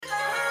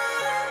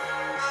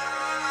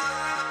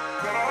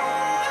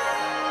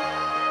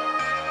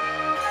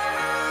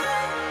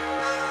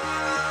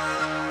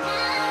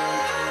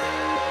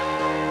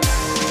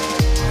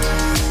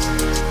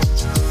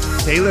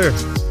Taylor,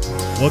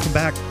 welcome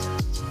back.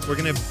 We're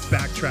going to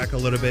backtrack a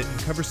little bit and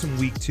cover some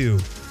week 2.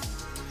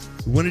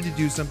 We wanted to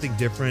do something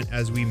different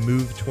as we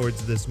move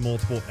towards this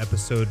multiple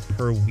episode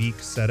per week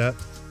setup.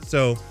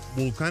 So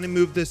we'll kind of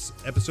move this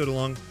episode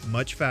along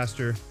much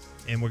faster,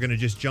 and we're going to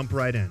just jump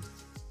right in.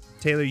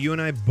 Taylor, you and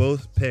I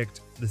both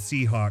picked the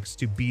Seahawks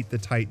to beat the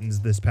Titans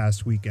this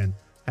past weekend.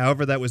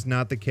 However, that was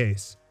not the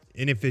case.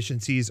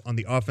 Inefficiencies on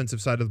the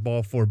offensive side of the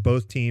ball for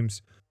both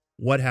teams.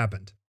 What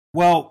happened?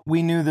 Well,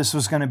 we knew this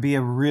was going to be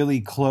a really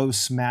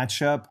close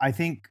matchup. I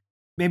think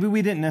maybe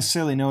we didn't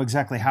necessarily know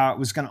exactly how it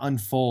was going to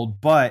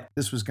unfold, but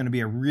this was going to be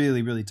a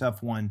really, really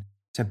tough one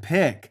to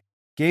pick.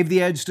 Gave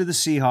the edge to the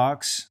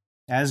Seahawks,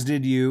 as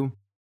did you,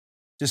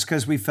 just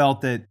because we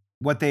felt that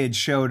what they had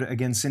showed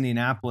against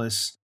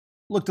Indianapolis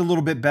looked a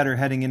little bit better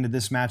heading into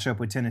this matchup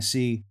with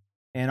Tennessee.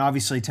 And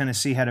obviously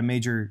Tennessee had a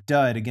major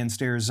dud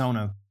against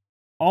Arizona.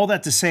 All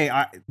that to say,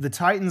 the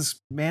Titans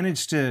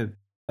managed to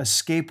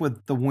escape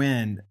with the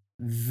win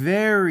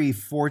very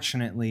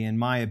fortunately, in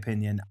my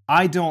opinion.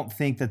 I don't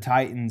think the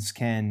Titans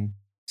can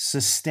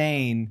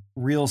sustain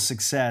real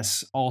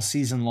success all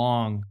season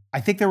long. I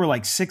think there were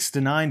like 6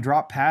 to 9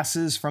 drop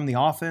passes from the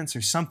offense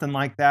or something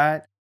like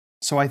that.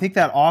 So I think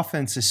that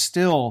offense is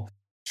still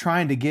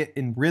trying to get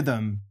in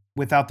rhythm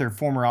without their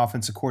former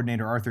offensive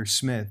coordinator, Arthur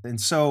Smith.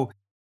 And so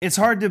it's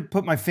hard to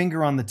put my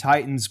finger on the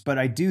Titans, but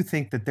I do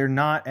think that they're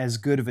not as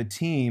good of a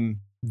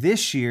team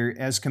this year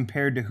as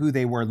compared to who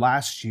they were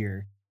last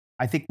year.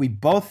 I think we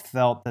both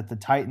felt that the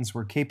Titans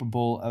were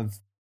capable of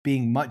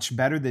being much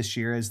better this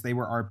year as they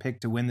were our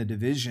pick to win the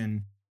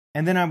division.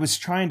 And then I was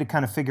trying to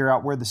kind of figure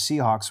out where the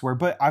Seahawks were,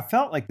 but I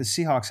felt like the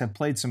Seahawks had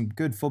played some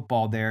good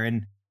football there.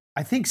 And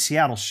I think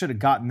Seattle should have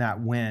gotten that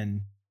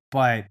win,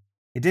 but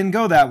it didn't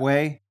go that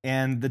way.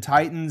 And the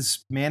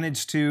Titans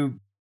managed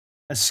to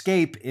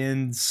escape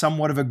in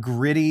somewhat of a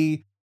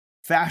gritty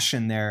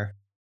fashion there.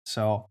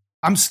 So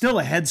I'm still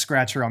a head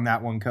scratcher on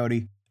that one,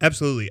 Cody.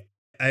 Absolutely.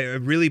 I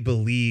really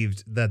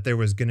believed that there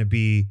was going to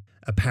be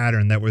a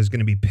pattern that was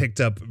going to be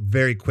picked up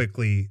very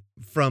quickly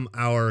from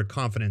our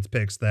confidence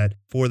picks that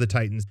for the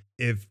Titans,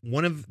 if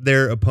one of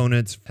their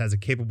opponents has a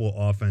capable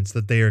offense,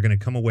 that they are going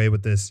to come away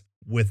with this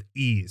with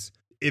ease.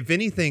 If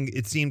anything,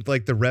 it seemed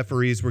like the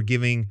referees were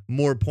giving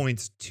more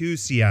points to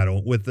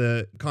Seattle with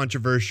the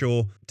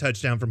controversial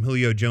touchdown from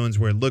Julio Jones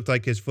where it looked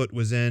like his foot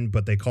was in,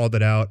 but they called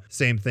it out.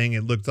 Same thing.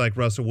 It looked like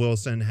Russell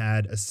Wilson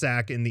had a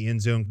sack in the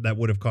end zone that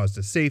would have caused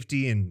a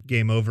safety and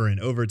game over in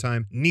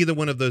overtime. Neither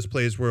one of those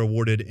plays were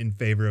awarded in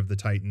favor of the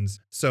Titans.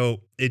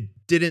 So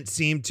it didn't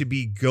seem to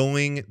be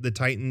going the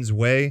Titans'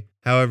 way.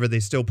 However, they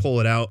still pull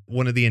it out.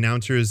 One of the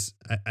announcers,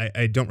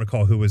 I don't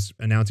recall who was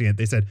announcing it,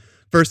 they said,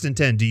 "First and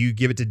 10, do you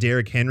give it to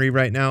Derrick Henry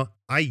right now?"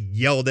 I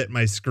yelled at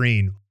my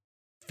screen,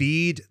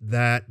 "Feed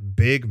that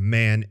big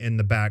man in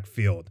the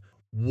backfield."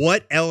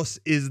 What else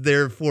is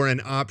there for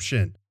an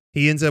option?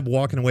 He ends up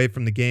walking away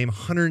from the game,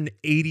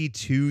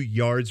 182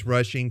 yards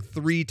rushing,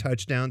 3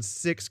 touchdowns,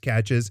 6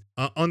 catches.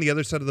 On the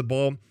other side of the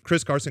ball,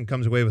 Chris Carson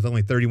comes away with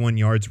only 31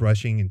 yards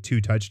rushing and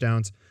 2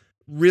 touchdowns.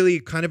 Really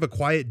kind of a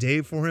quiet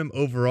day for him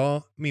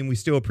overall. I mean, we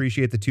still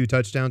appreciate the 2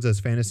 touchdowns as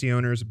fantasy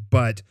owners,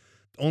 but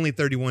only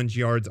 31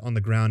 yards on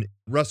the ground.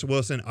 Russell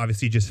Wilson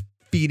obviously just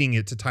feeding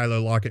it to Tyler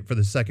Lockett for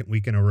the second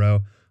week in a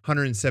row.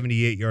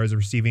 178 yards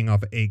receiving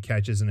off of 8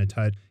 catches and a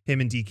touch.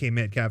 Him and DK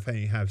Metcalf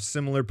have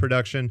similar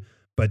production,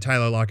 but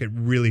Tyler Lockett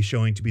really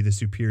showing to be the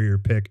superior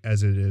pick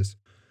as it is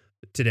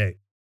today.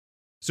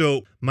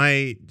 So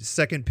my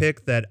second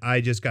pick that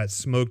I just got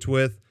smoked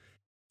with,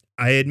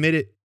 I admit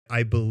it,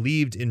 I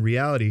believed in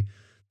reality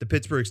the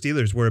Pittsburgh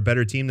Steelers were a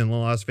better team than the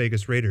Las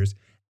Vegas Raiders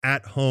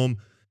at home.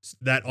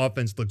 That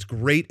offense looks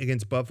great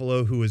against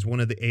Buffalo, who was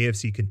one of the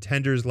AFC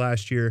contenders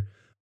last year,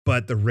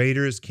 but the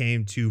Raiders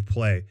came to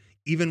play.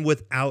 Even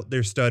without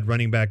their stud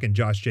running back in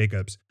Josh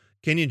Jacobs,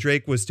 Kenyon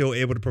Drake was still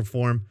able to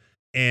perform,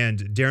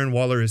 and Darren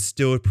Waller is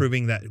still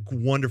proving that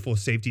wonderful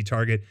safety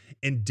target.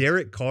 And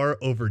Derek Carr,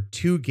 over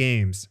 2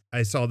 games,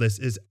 I saw this,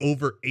 is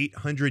over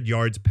 800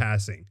 yards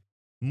passing,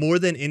 more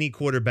than any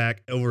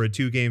quarterback over a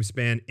 2-game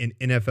span in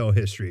NFL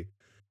history.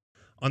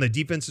 On the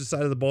defensive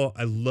side of the ball,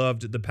 I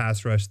loved the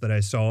pass rush that I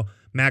saw.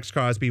 Max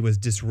Crosby was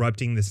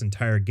disrupting this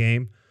entire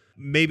game.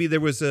 Maybe there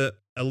was a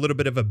little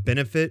bit of a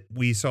benefit.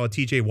 We saw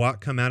TJ Watt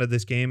come out of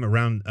this game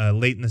around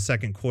late in the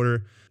second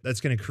quarter.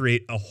 That's going to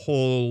create a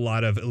whole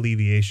lot of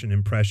alleviation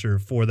and pressure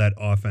for that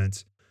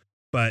offense.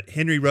 But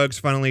Henry Ruggs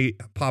finally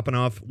popping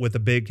off with a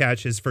big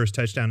catch, his first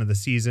touchdown of the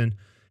season.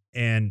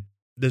 And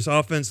this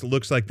offense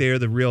looks like they're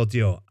the real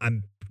deal.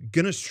 I'm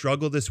going to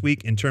struggle this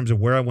week in terms of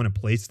where I want to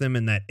place them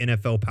in that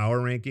NFL power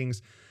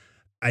rankings.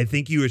 I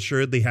think you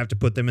assuredly have to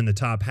put them in the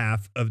top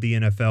half of the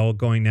NFL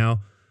going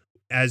now.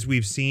 As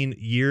we've seen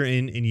year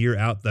in and year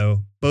out,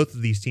 though, both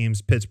of these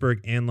teams,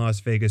 Pittsburgh and Las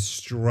Vegas,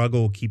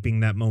 struggle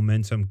keeping that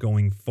momentum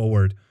going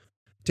forward.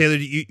 Taylor,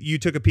 you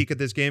took a peek at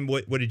this game.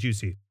 What did you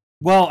see?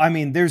 Well, I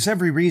mean, there's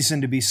every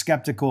reason to be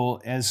skeptical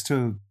as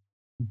to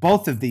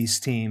both of these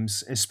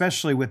teams,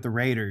 especially with the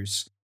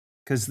Raiders,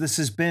 because this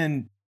has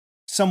been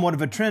somewhat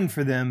of a trend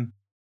for them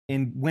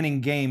in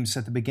winning games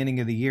at the beginning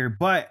of the year.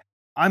 But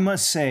I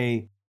must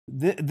say,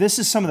 this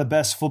is some of the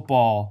best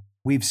football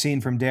we've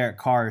seen from Derek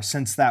Carr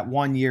since that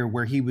 1 year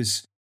where he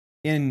was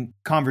in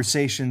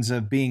conversations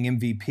of being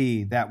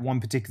MVP, that one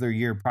particular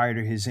year prior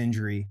to his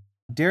injury.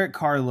 Derek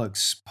Carr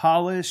looks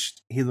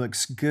polished. He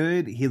looks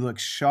good. He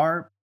looks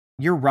sharp.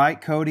 You're right,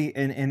 Cody.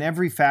 In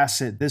every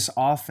facet, this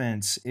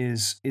offense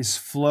is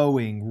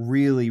flowing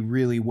really,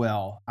 really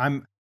well.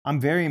 I'm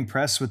very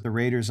impressed with the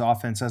Raiders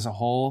offense as a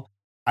whole.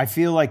 I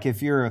feel like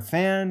if you're a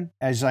fan,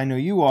 as I know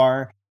you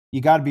are, you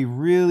got to be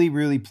really,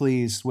 really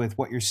pleased with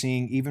what you're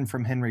seeing, even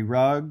from Henry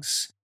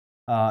Ruggs.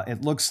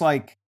 It looks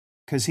like,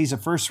 because he's a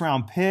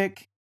first-round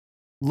pick,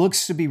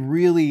 looks to be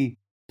really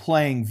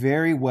playing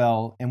very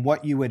well and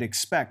what you would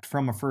expect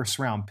from a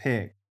first-round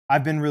pick.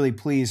 I've been really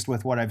pleased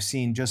with what I've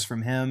seen just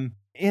from him.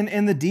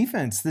 In the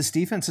defense, this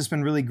defense has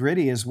been really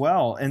gritty as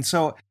well. And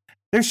so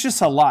there's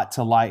just a lot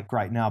to like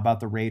right now about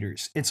the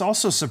Raiders. It's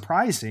also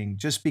surprising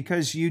just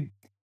because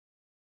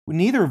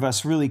neither of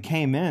us really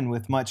came in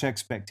with much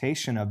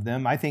expectation of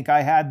them. I think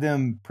I had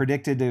them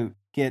predicted to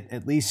get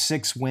at least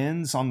 6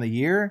 wins on the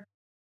year.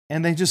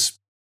 And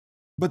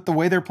but the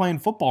way they're playing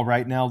football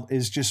right now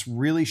is just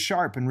really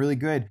sharp and really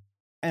good.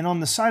 And on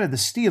the side of the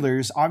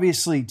Steelers,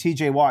 obviously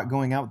TJ Watt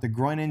going out with the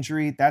groin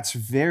injury, that's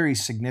very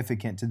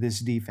significant to this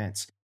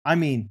defense. I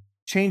mean,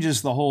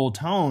 changes the whole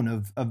tone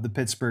of the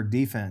Pittsburgh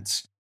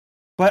defense.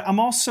 But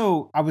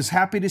I was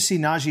happy to see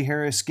Najee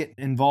Harris get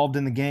involved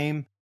in the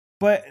game.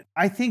 But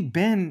I think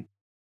Ben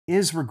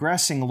is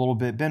regressing a little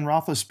bit. Ben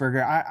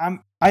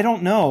Roethlisberger, I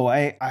don't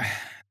know.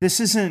 This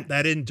isn't,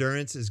 that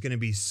endurance is going to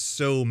be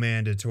so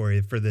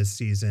mandatory for this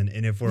season.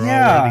 And if we're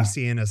already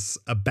seeing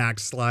a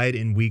backslide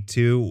in week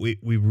 2,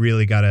 we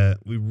really gotta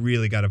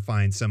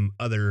find some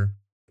other.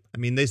 I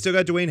mean, they still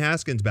got Dwayne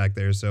Haskins back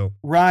there, so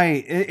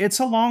right. It's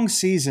a long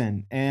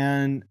season,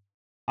 and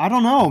I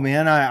don't know,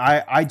 man.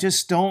 I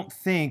just don't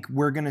think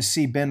we're gonna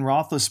see Ben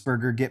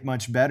Roethlisberger get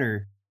much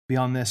better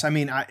beyond this. I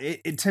mean,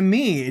 to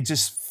me, it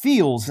just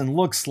feels and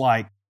looks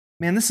like,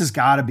 man, this has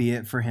got to be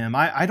it for him.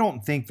 I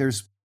don't think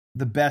there's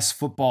the best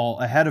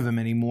football ahead of him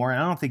anymore.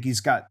 And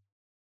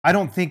I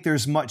don't think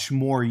there's much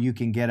more you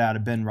can get out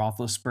of Ben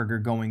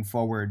Roethlisberger going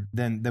forward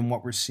than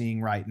what we're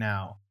seeing right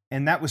now.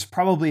 And that was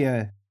probably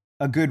a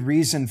good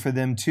reason for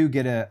them to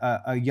get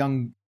a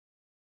young,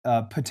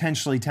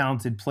 potentially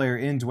talented player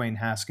in Dwayne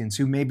Haskins,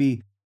 who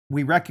maybe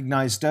we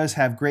recognize does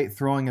have great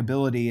throwing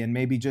ability and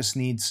maybe just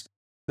needs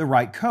the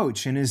right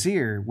coach in his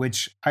ear,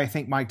 which I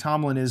think Mike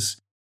Tomlin is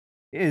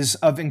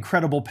of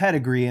incredible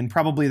pedigree and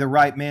probably the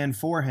right man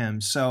for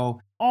him.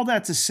 So all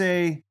that to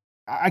say,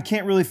 I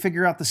can't really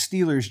figure out the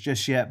Steelers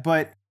just yet,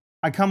 but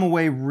I come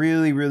away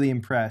really, really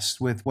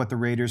impressed with what the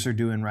Raiders are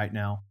doing right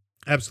now.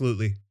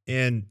 Absolutely.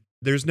 And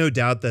there's no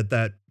doubt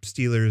that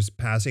Steelers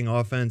passing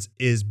offense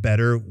is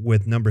better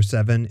with number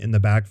 7 in the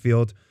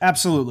backfield.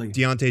 Absolutely.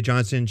 Deontay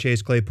Johnson,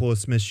 Chase Claypool,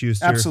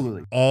 Smith-Schuster.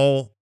 Absolutely.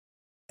 All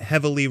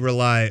heavily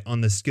rely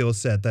on the skill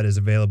set that is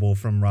available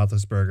from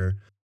Roethlisberger.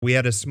 We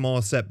had a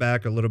small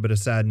setback, a little bit of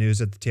sad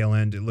news at the tail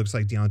end. It looks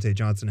like Deontay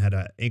Johnson had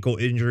an ankle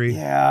injury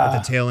at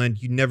the tail end.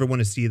 You never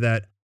want to see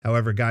that.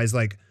 However, guys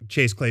like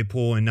Chase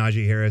Claypool and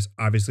Najee Harris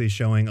obviously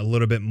showing a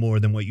little bit more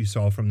than what you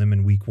saw from them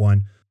in week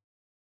 1.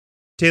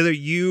 Taylor,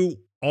 you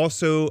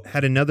also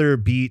had another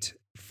beat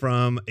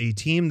from a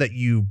team that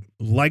you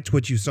liked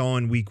what you saw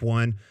in week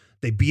 1.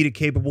 They beat a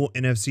capable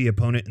NFC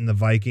opponent in the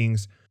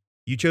Vikings.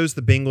 You chose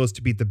the Bengals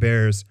to beat the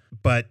Bears,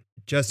 but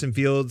Justin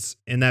Fields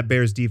and that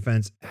Bears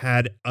defense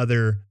had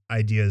other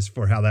ideas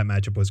for how that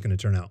matchup was going to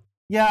turn out.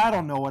 Yeah, I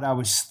don't know what I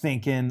was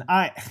thinking.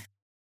 I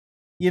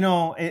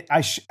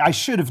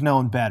should have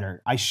known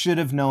better.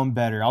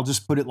 I'll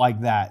just put it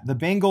like that. The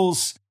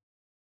Bengals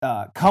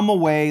come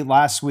away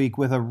last week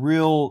with a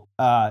real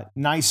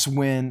nice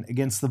win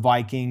against the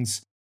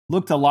Vikings.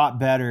 Looked a lot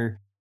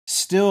better.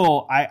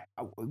 Still,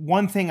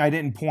 one thing I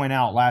didn't point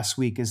out last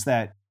week is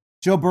that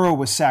Joe Burrow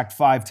was sacked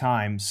 5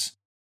 times.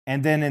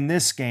 And then in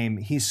this game,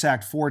 he's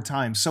sacked 4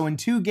 times. So in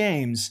 2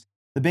 games,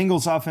 the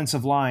Bengals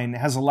offensive line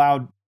has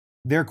allowed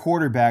their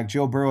quarterback,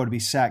 Joe Burrow, to be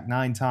sacked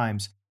 9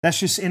 times. That's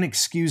just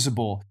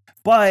inexcusable.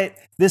 But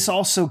this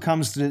also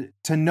comes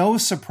to no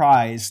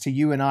surprise to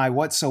you and I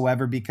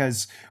whatsoever,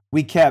 because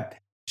we kept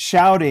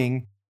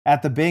shouting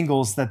at the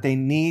Bengals that they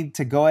need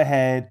to go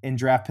ahead and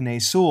draft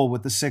Penei Sewell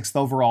with the 6th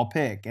overall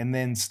pick. And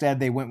then instead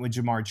they went with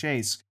Jamar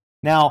Chase.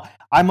 Now,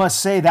 I must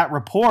say that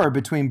rapport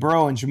between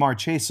Burrow and Jamar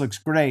Chase looks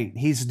great.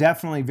 He's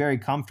definitely very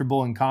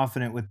comfortable and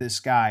confident with this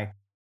guy.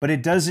 But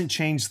it doesn't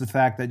change the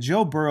fact that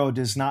Joe Burrow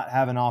does not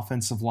have an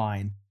offensive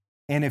line.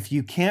 And if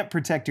you can't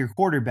protect your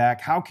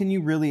quarterback, how can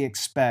you really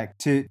expect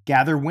to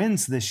gather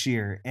wins this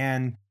year?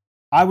 And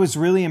I was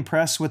really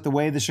impressed with the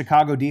way the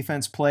Chicago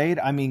defense played.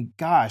 I mean,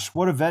 gosh,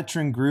 what a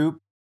veteran group.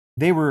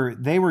 They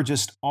were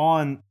just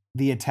on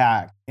the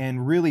attack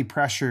and really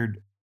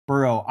pressured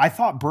Burrow. I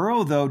thought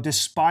Burrow, though,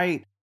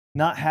 despite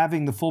not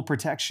having the full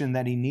protection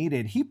that he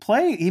needed,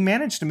 he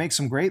managed to make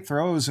some great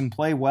throws and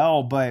play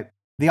well, but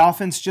the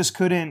offense just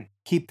couldn't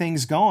keep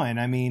things going.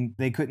 I mean,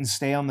 they couldn't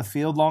stay on the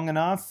field long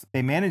enough.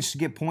 They managed to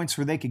get points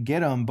where they could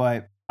get them,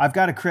 but I've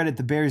got to credit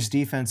the Bears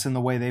defense in the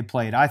way they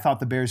played. I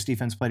thought the Bears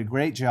defense played a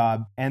great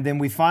job. And then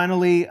we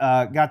finally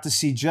got to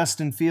see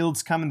Justin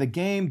Fields come in the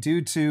game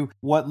due to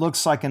what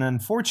looks like an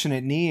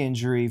unfortunate knee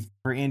injury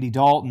for Andy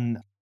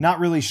Dalton.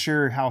 Not really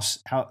sure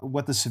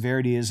what the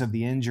severity is of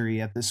the injury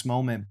at this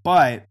moment.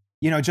 But,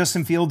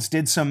 Justin Fields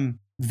did some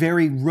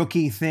very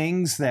rookie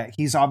things that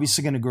he's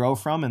obviously going to grow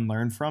from and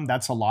learn from.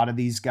 That's a lot of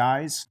these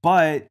guys.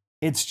 But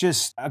it's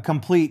just a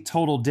complete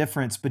total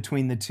difference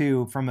between the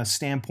two from a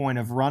standpoint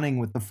of running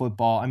with the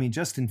football. I mean,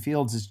 Justin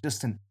Fields is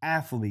just an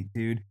athlete,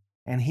 dude.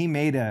 And he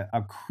made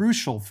a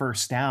crucial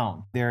first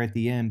down there at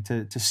the end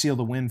to seal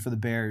the win for the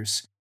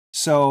Bears.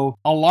 So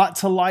a lot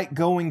to like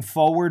going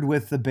forward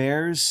with the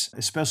Bears,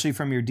 especially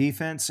from your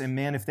defense. And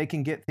man, if they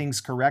can get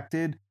things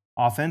corrected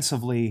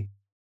offensively,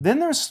 then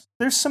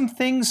there's some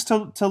things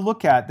to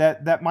look at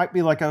that might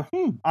be like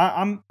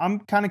I'm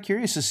kind of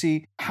curious to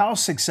see how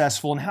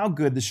successful and how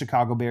good the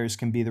Chicago Bears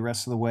can be the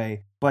rest of the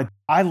way. But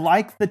I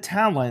like the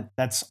talent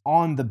that's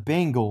on the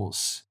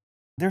Bengals.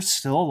 There's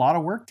still a lot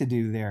of work to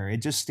do there. It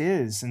just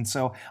is. And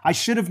so I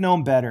should have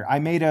known better. I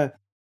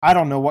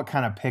don't know what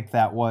kind of pick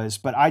that was,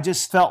 but I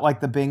just felt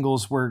like the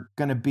Bengals were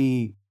going to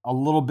be a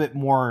little bit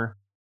more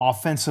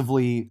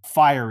offensively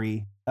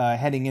fiery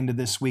heading into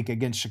this week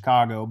against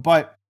Chicago.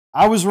 But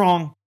I was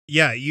wrong.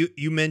 Yeah,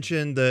 you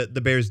mentioned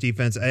the Bears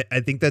defense. I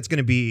think that's going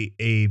to be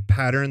a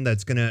pattern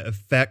that's going to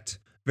affect,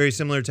 very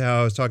similar to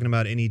how I was talking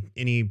about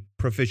any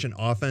proficient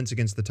offense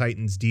against the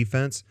Titans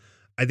defense.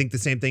 I think the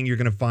same thing you're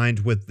going to find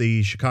with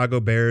the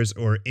Chicago Bears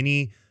or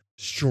any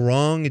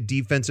strong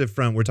defensive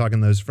front. We're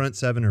talking those front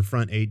seven or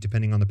front eight,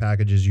 depending on the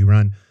packages you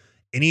run.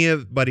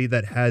 Anybody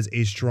that has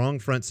a strong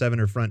front seven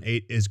or front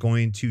eight is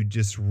going to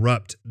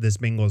disrupt this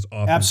Bengals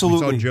offense.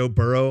 Absolutely. We saw Joe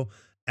Burrow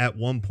at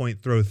one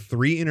point throw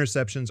 3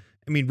 interceptions.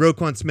 I mean,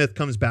 Roquan Smith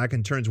comes back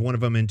and turns one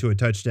of them into a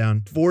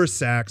touchdown. 4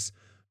 sacks,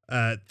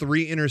 3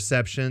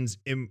 interceptions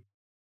in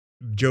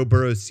Joe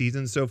Burrow's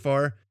season so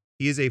far.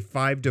 He is a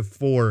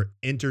 5-4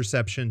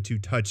 interception to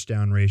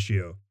touchdown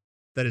ratio.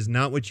 That is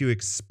not what you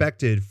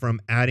expected from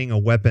adding a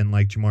weapon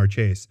like Ja'Marr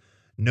Chase.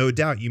 No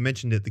doubt, you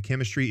mentioned it, the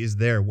chemistry is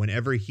there.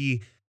 Whenever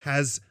he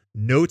has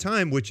no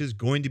time, which is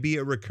going to be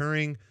a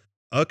recurring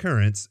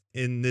occurrence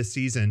in this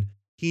season,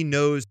 he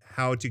knows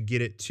how to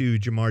get it to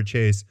Ja'Marr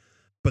Chase.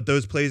 But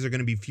those plays are going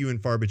to be few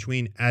and far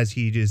between as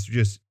he is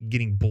just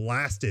getting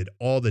blasted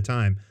all the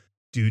time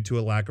due to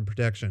a lack of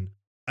protection.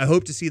 I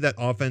hope to see that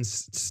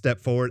offense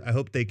step forward. I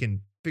hope they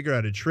can figure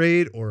out a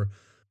trade or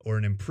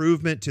an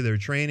improvement to their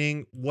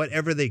training,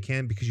 whatever they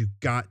can, because you've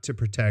got to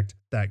protect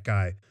that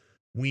guy.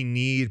 We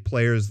need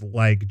players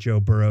like Joe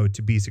Burrow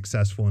to be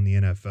successful in the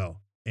NFL,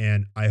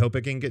 and I hope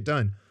it can get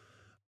done.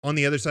 On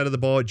the other side of the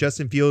ball,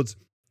 Justin Fields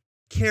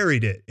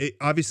carried it. It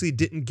obviously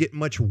didn't get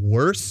much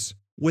worse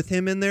with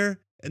him in there.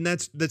 And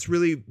that's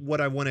really what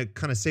I want to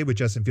kind of say with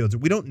Justin Fields.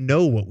 We don't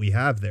know what we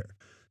have there.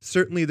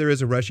 Certainly there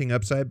is a rushing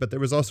upside, but there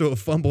was also a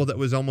fumble that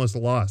was almost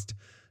lost.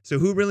 So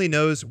who really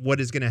knows what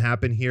is going to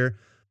happen here?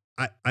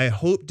 I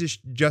hope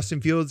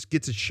Justin Fields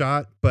gets a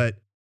shot,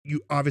 but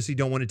you obviously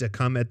don't want it to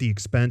come at the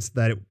expense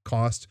that it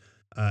cost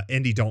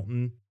Andy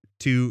Dalton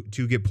to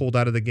get pulled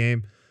out of the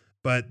game.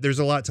 But there's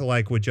a lot to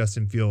like with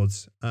Justin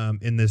Fields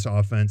in this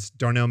offense.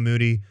 Darnell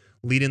Mooney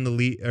leading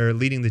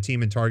the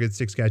team in targets,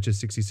 6 catches,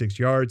 66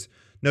 yards.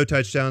 No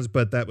touchdowns,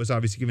 but that was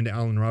obviously given to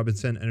Allen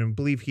Robinson, and I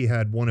believe he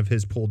had one of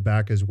his pulled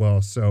back as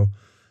well. So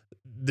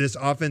this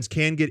offense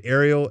can get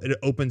aerial. It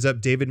opens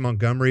up David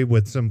Montgomery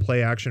with some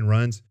play action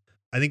runs.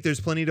 I think there's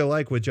plenty to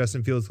like with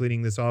Justin Fields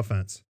leading this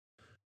offense.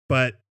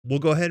 But we'll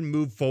go ahead and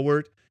move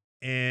forward,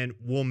 and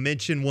we'll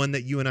mention one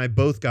that you and I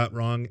both got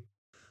wrong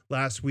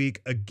last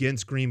week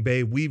against Green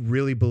Bay. We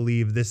really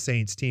believe this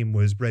Saints team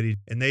was ready,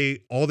 and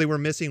all they were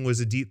missing was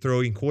a deep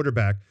throwing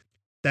quarterback.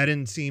 That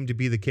didn't seem to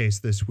be the case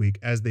this week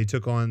as they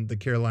took on the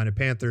Carolina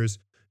Panthers,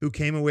 who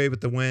came away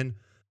with the win.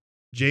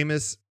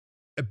 Jameis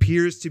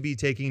appears to be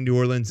taking New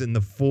Orleans in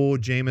the full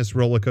Jameis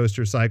roller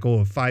coaster cycle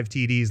of 5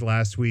 TDs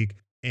last week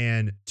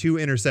and 2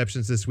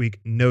 interceptions this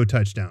week, no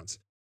touchdowns.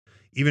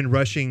 Even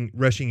rushing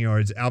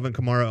yards, Alvin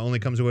Kamara only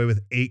comes away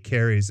with 8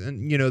 carries.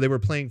 And, they were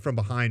playing from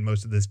behind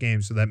most of this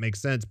game, so that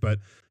makes sense. But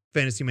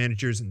fantasy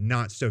managers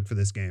not stoked for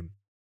this game.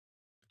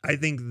 I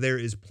think there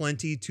is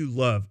plenty to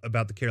love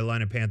about the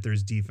Carolina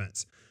Panthers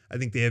defense. I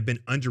think they have been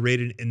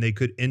underrated, and they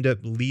could end up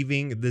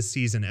leaving this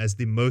season as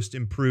the most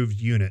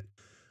improved unit.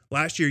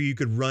 Last year, you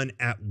could run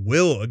at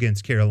will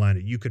against Carolina.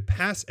 You could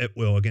pass at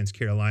will against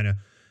Carolina.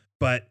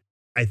 But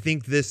I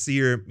think this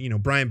year,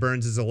 Brian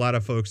Burns is a lot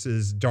of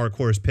folks' dark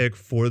horse pick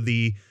for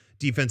the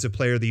defensive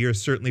player of the year,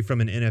 certainly from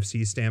an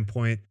NFC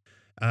standpoint.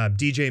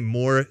 DJ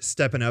Moore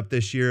stepping up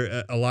this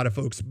year. A lot of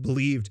folks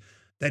believed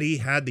that he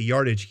had the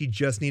yardage. He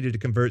just needed to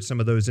convert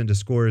some of those into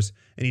scores,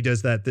 and he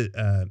does that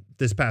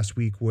this past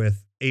week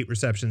with 8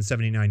 receptions,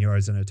 79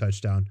 yards, and a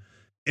touchdown.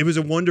 It was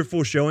a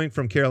wonderful showing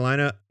from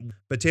Carolina.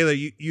 But Taylor,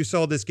 you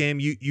saw this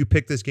game. You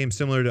picked this game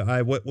similar to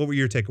I. What were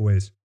your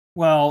takeaways?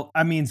 Well,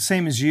 I mean,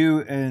 same as you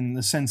in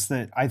the sense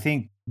that I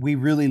think we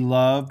really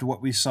loved what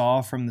we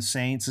saw from the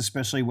Saints,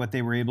 especially what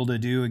they were able to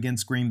do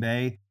against Green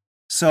Bay.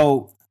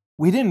 So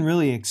we didn't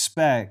really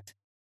expect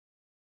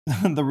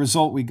the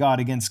result we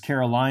got against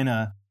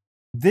Carolina.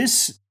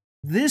 This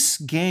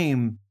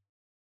game,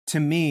 to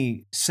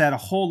me, said a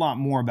whole lot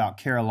more about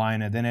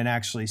Carolina than it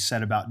actually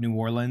said about New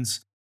Orleans.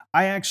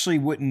 I actually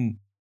wouldn't.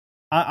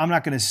 I'm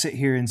not going to sit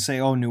here and say,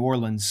 "Oh, New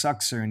Orleans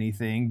sucks" or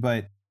anything,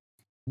 but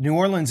New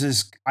Orleans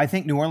is. I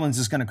think New Orleans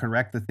is going to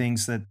correct the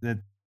things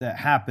that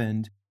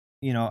happened.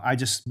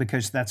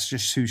 Because that's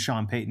just who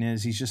Sean Payton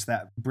is. He's just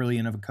that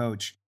brilliant of a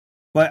coach.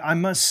 But I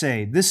must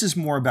say, this is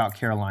more about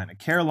Carolina.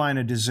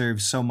 Carolina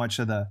deserves so much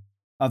of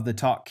the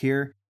talk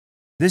here.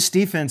 This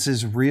defense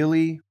is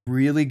really,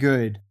 really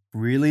good,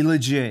 really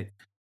legit.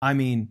 I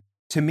mean,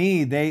 to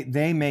me,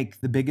 they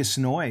make the biggest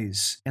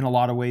noise in a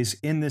lot of ways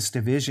in this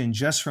division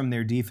just from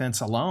their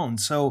defense alone.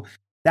 So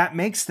that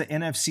makes the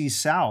NFC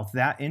South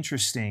that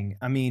interesting.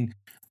 I mean,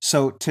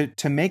 so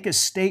to make a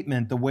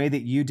statement the way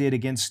that you did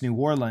against New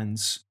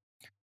Orleans,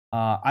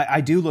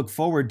 I do look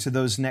forward to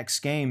those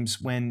next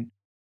games when,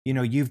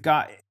 you've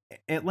got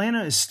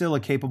Atlanta is still a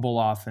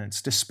capable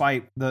offense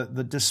despite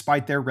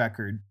despite their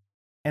record,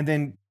 and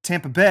then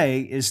Tampa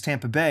Bay is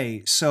Tampa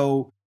Bay.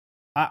 So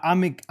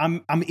I'm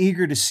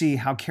eager to see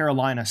how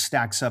Carolina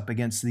stacks up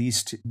against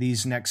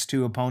these next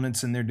two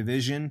opponents in their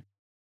division.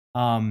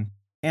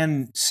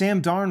 And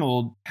Sam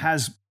Darnold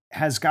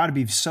has got to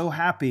be so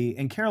happy,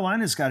 and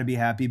Carolina's got to be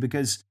happy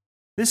because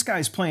this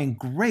guy's playing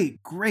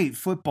great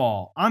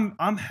football.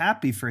 I'm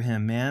happy for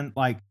him, man.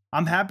 Like,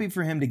 I'm happy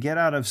for him to get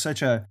out of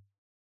such a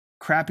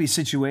crappy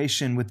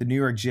situation with the New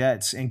York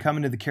Jets and come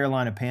into the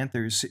Carolina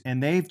Panthers.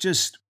 And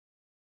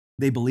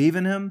they believe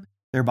in him.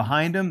 They're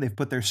behind him. They've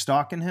put their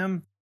stock in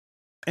him.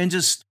 And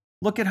just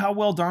look at how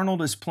well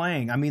Darnold is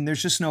playing. I mean,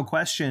 there's just no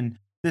question.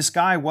 This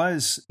guy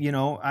was,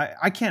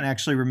 I can't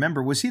actually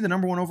remember. Was he the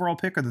number 1 overall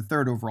pick or the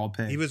 3rd overall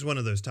pick? He was one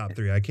of those top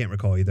 3. I can't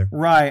recall either.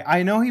 Right.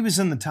 I know he was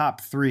in the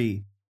top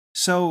 3.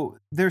 So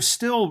there's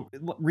still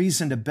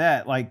reason to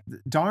bet like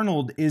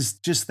Darnold is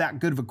just that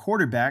good of a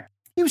quarterback.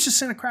 He was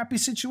just in a crappy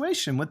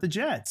situation with the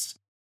Jets,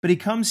 but he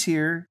comes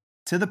here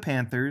to the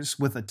Panthers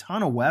with a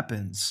ton of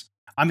weapons.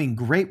 I mean,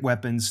 great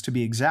weapons to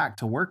be exact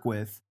to work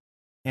with,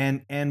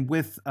 and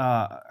with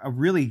a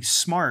really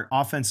smart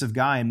offensive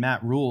guy in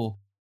Matt Rule.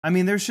 I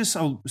mean, there's just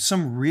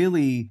some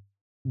really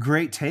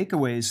great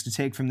takeaways to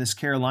take from this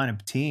Carolina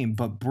team.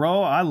 But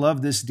bro, I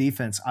love this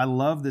defense. I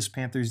love this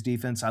Panthers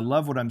defense. I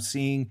love what I'm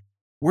seeing.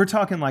 We're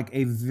talking like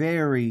a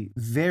very,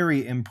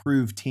 very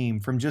improved team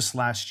from just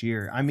last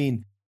year. I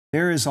mean,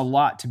 there is a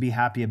lot to be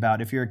happy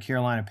about if you're a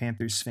Carolina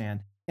Panthers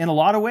fan. In a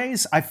lot of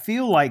ways, I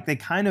feel like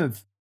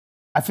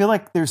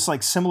there's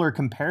like similar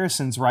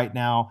comparisons right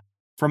now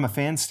from a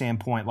fan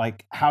standpoint,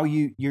 like how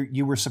you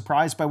were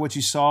surprised by what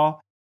you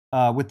saw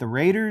with the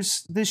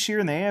Raiders this year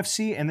in the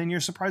AFC, and then you're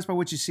surprised by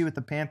what you see with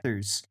the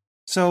Panthers.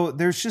 So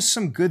there's just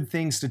some good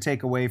things to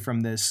take away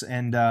from this,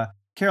 and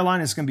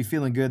Carolina's going to be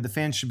feeling good. The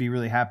fans should be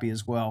really happy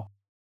as well.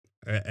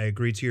 I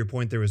agree to your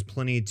point. There was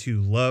plenty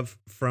to love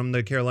from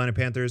the Carolina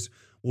Panthers.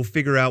 We'll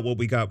figure out what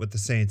we got with the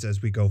Saints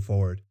as we go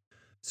forward.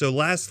 So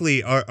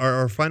lastly,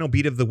 our final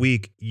beat of the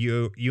week,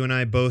 you and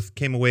I both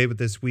came away with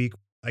this week.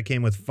 I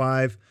came with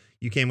 5.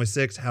 You came with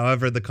 6.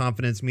 However, the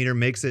confidence meter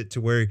makes it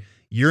to where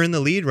you're in the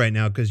lead right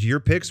now because your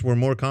picks were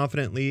more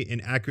confidently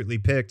and accurately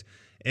picked.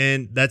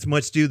 And that's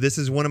much due. This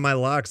is one of my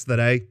locks that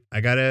I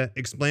got to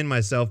explain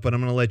myself, but I'm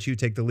going to let you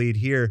take the lead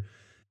here.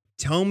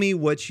 Tell me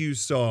what you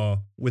saw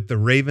with the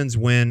Ravens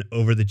win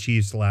over the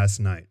Chiefs last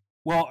night.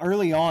 Well,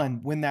 early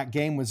on when that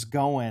game was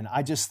going,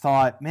 I just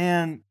thought,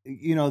 man,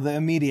 the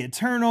immediate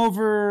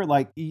turnover,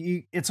 like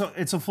it's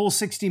a full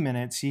 60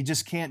 minutes. You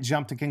just can't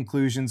jump to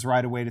conclusions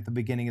right away at the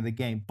beginning of the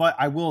game. But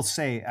I will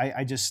say,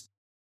 I just,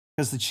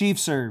 because the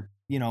Chiefs are,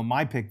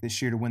 my pick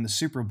this year to win the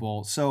Super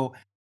Bowl. So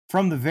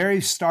from the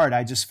very start,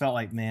 I just felt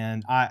like,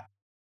 man, I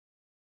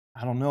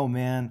don't know,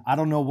 man. I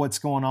don't know what's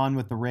going on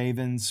with the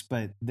Ravens,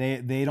 but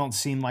they don't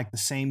seem like the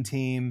same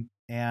team.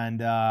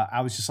 And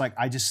I was just like,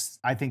 I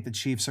think the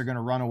Chiefs are going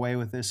to run away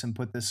with this and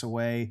put this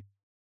away.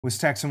 Was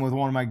texting with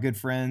one of my good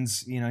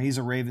friends. He's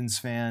a Ravens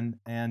fan,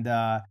 and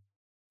the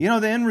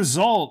end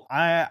result,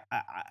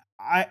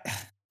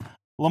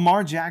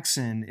 Lamar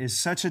Jackson is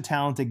such a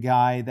talented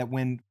guy that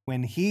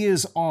when he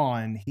is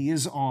on,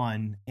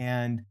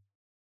 and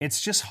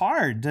it's just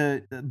hard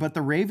to. But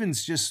the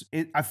Ravens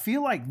I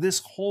feel like this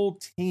whole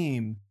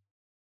team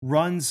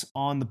runs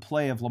on the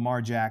play of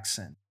Lamar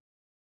Jackson.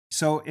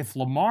 So if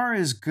Lamar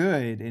is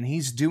good and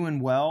he's doing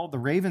well, the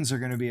Ravens are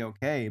going to be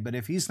okay. But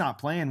if he's not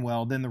playing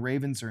well, then the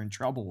Ravens are in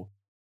trouble.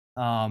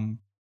 And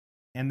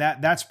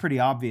that's pretty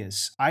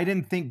obvious. I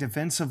didn't think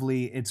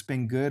defensively it's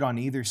been good on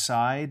either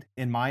side,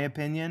 in my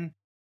opinion.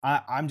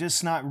 I'm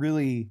just not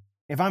really,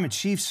 if I'm a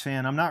Chiefs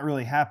fan, I'm not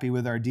really happy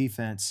with our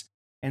defense.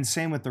 And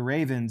same with the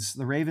Ravens.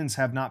 The Ravens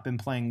have not been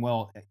playing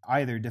well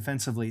either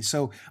defensively.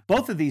 So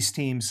both of these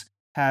teams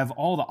have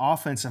all the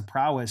offensive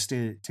prowess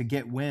to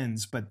get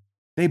wins, but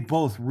they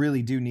both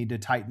really do need to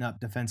tighten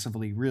up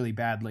defensively really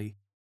badly.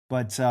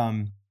 But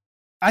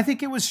I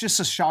think it was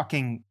just a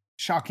shocking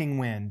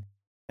win,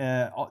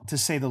 to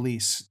say the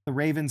least. The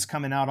Ravens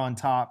coming out on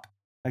top.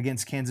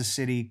 against Kansas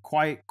City.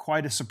 Quite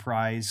a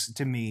surprise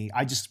to me.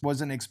 I just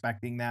wasn't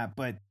expecting that.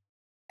 But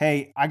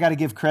hey, I got to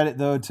give credit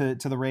though to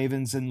the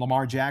Ravens and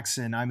Lamar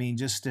Jackson. I mean,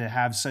 just to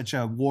have such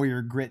a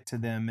warrior grit to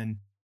them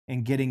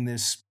and getting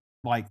this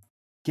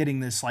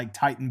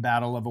Titan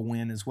battle of a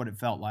win is what it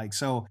felt like.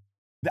 So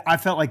I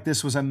felt like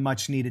this was a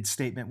much needed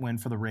statement win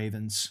for the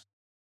Ravens.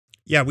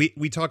 Yeah,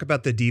 we talk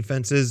about the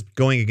defenses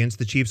going against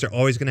the Chiefs are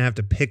always going to have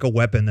to pick a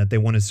weapon that they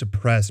want to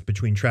suppress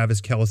between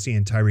Travis Kelce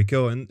and Tyreek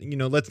Hill. And,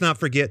 let's not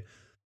forget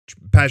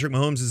Patrick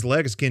Mahomes'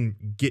 legs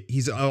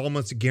he's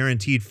almost a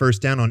guaranteed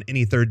first down on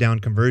any third down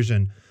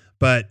conversion.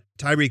 But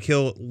Tyreek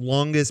Hill,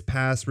 longest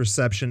pass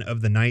reception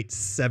of the night,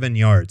 7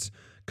 yards.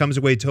 Comes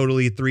away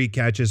totally 3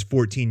 catches,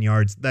 14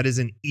 yards. That is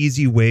an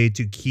easy way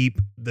to keep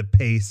the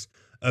pace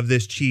of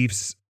this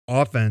Chiefs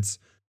offense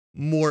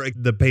more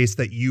the pace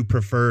that you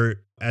prefer,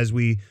 as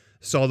we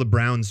saw the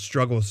Browns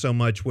struggle so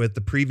much with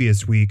the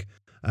previous week.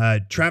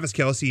 Travis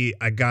Kelce,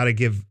 I got to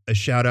give a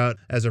shout out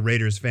as a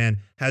Raiders fan,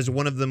 has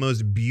one of the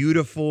most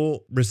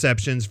beautiful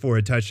receptions for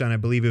a touchdown. I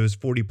believe it was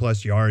 40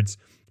 plus yards.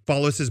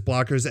 Follows his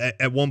blockers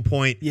at one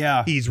point.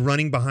 Yeah. He's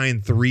running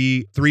behind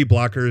three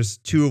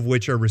blockers, 2 of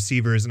which are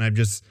receivers. And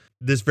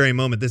this very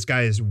moment, this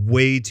guy is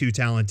way too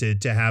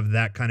talented to have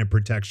that kind of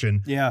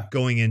protection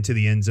going into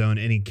the end zone.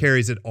 And he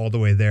carries it all the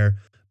way there.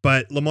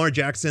 But Lamar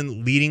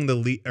Jackson leading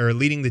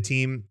the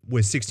team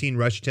with 16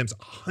 rush attempts,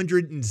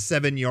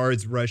 107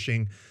 yards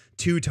rushing,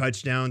 2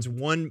 touchdowns,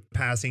 1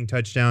 passing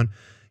touchdown.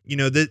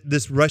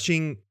 This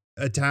rushing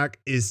attack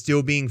is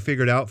still being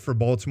figured out for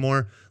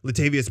Baltimore.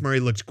 Latavius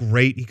Murray looks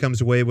great. He comes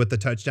away with the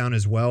touchdown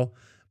as well.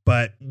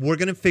 But we're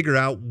going to figure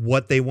out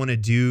what they want to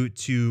do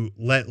to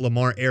let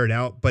Lamar air it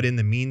out. But in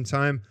the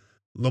meantime,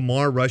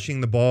 Lamar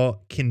rushing the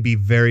ball can be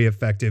very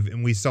effective.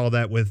 And we saw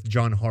that with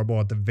John Harbaugh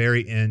at the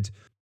very end,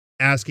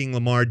 asking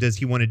Lamar, does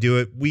he want to do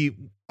it? We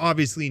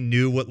obviously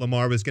knew what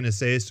Lamar was going to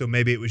say, so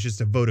maybe it was just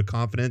a vote of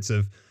confidence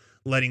of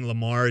letting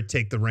Lamar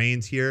take the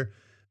reins here.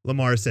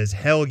 Lamar says,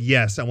 hell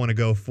yes, I want to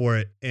go for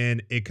it.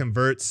 And it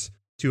converts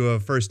to a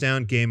first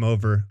down, game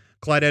over.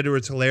 Clyde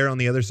Edwards-Helaire on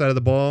the other side of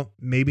the ball,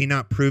 maybe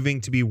not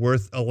proving to be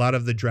worth a lot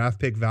of the draft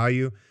pick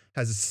value,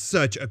 has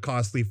such a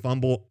costly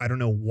fumble. I don't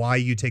know why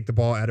you take the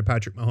ball out of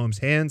Patrick Mahomes'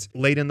 hands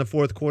late in the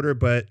fourth quarter,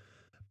 but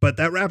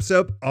that wraps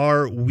up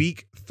our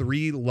week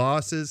 3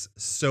 losses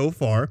so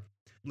far.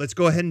 Let's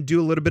go ahead and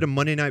do a little bit of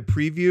Monday night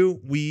preview.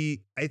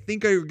 I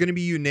think are going to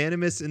be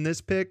unanimous in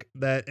this pick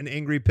that an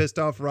angry, pissed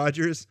off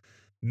Rodgers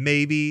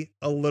may be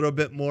a little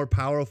bit more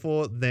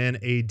powerful than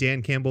a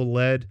Dan Campbell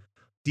led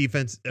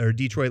defense or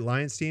Detroit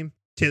Lions team.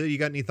 Taylor, you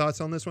got any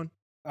thoughts on this one?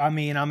 I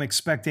mean, I'm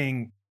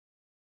expecting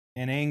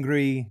an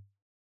angry,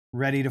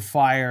 ready to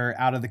fire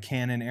out of the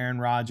cannon Aaron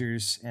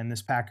Rodgers and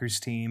this Packers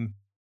team.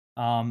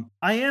 I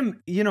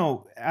am,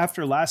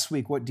 after last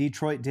week, what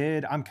Detroit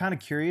did, I'm kind of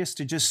curious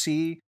to just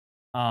see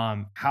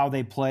how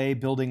they play,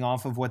 building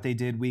off of what they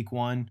did week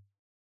 1.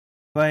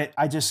 But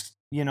I just,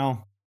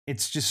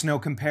 it's just no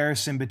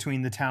comparison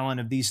between the talent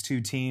of these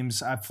two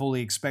teams. I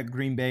fully expect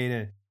Green Bay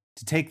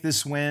to take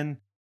this win.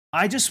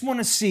 I just want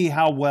to see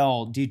how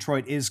well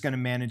Detroit is going to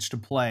manage to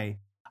play.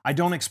 I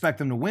don't expect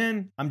them to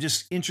win. I'm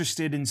just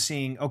interested in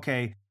seeing,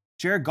 okay,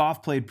 Jared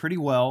Goff played pretty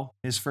well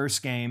his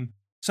first game.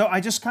 So I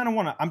just kind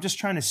of I'm just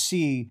trying to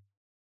see,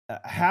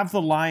 have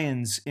the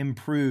Lions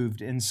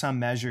improved in some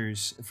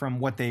measures from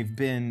what they've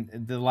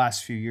been the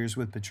last few years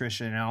with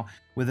Patricia, now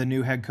with a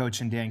new head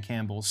coach and Dan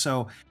Campbell.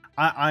 So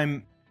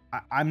I'm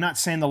not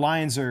saying the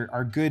Lions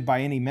are good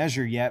by any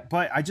measure yet,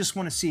 but I just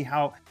want to see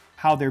how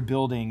they're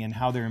building and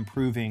how they're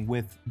improving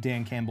with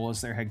Dan Campbell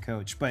as their head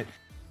coach. But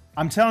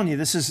I'm telling you,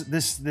 this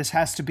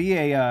has to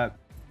be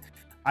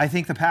I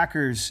think the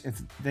Packers,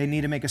 if they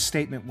need to make a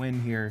statement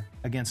win here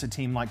against a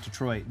team like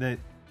Detroit,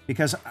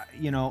 because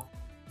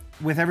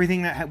with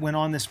everything that went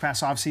on this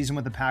past offseason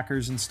with the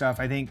Packers and stuff,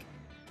 I think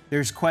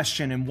there's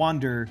question and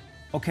wonder,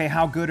 okay,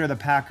 how good are the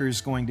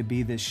Packers going to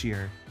be this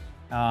year?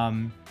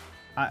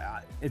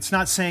 It's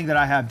not saying that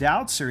I have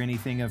doubts or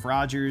anything of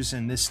Rodgers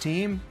and this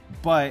team,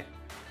 but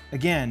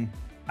again,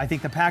 I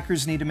think the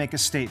Packers need to make a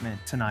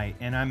statement tonight,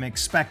 and I'm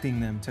expecting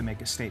them to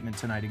make a statement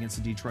tonight against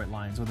the Detroit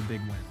Lions with a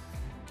big win.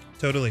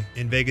 Totally.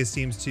 And Vegas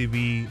seems to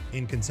be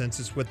in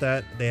consensus with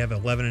that. They have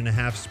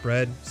 11.5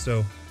 spread,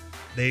 so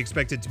they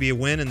expect it to be a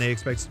win, and they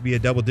expect it to be a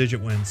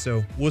double-digit win.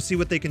 So we'll see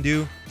what they can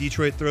do.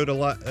 Detroit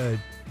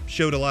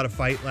showed a lot of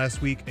fight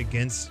last week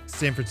against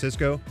San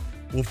Francisco.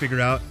 We'll figure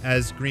out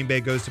as Green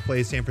Bay goes to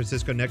play San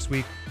Francisco next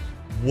week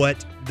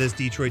what this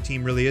Detroit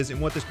team really is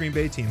and what this Green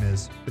Bay team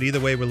is. But either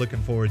way, we're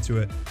looking forward to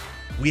it.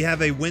 We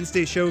have a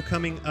Wednesday show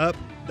coming up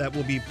that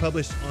will be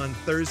published on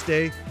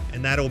Thursday,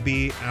 and that'll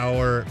be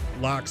our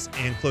locks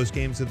and close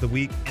games of the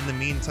week. In the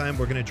meantime,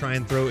 we're going to try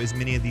and throw as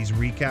many of these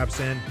recaps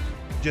in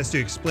just to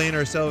explain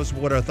ourselves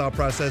what our thought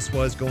process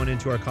was going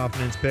into our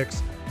confidence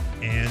picks,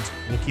 and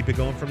we'll keep it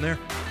going from there.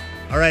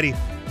 Alrighty,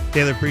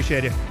 Taylor,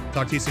 appreciate it.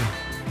 Talk to you soon.